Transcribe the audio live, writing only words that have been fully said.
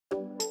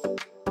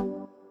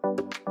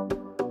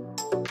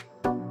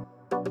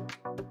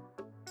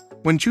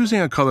When choosing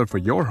a color for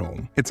your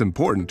home, it's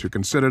important to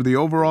consider the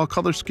overall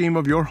color scheme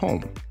of your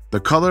home. The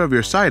color of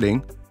your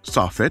siding,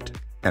 soffit,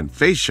 and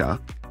fascia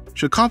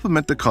should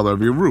complement the color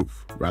of your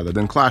roof rather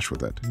than clash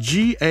with it.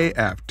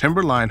 GAF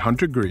Timberline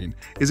Hunter Green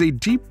is a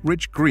deep,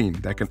 rich green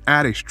that can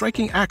add a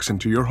striking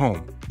accent to your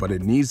home, but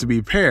it needs to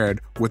be paired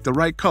with the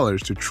right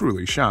colors to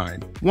truly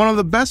shine. One of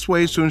the best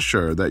ways to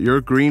ensure that your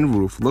green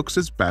roof looks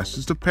its best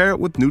is to pair it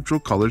with neutral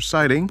colored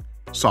siding,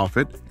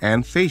 soffit,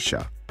 and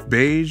fascia.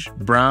 Beige,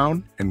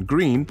 brown, and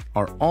green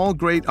are all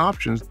great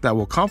options that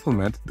will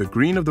complement the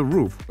green of the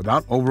roof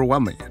without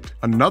overwhelming it.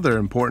 Another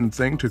important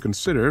thing to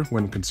consider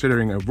when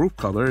considering a roof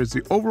color is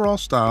the overall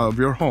style of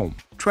your home.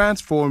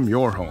 Transform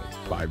your home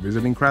by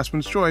visiting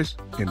Craftsman's Choice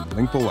in the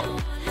link below.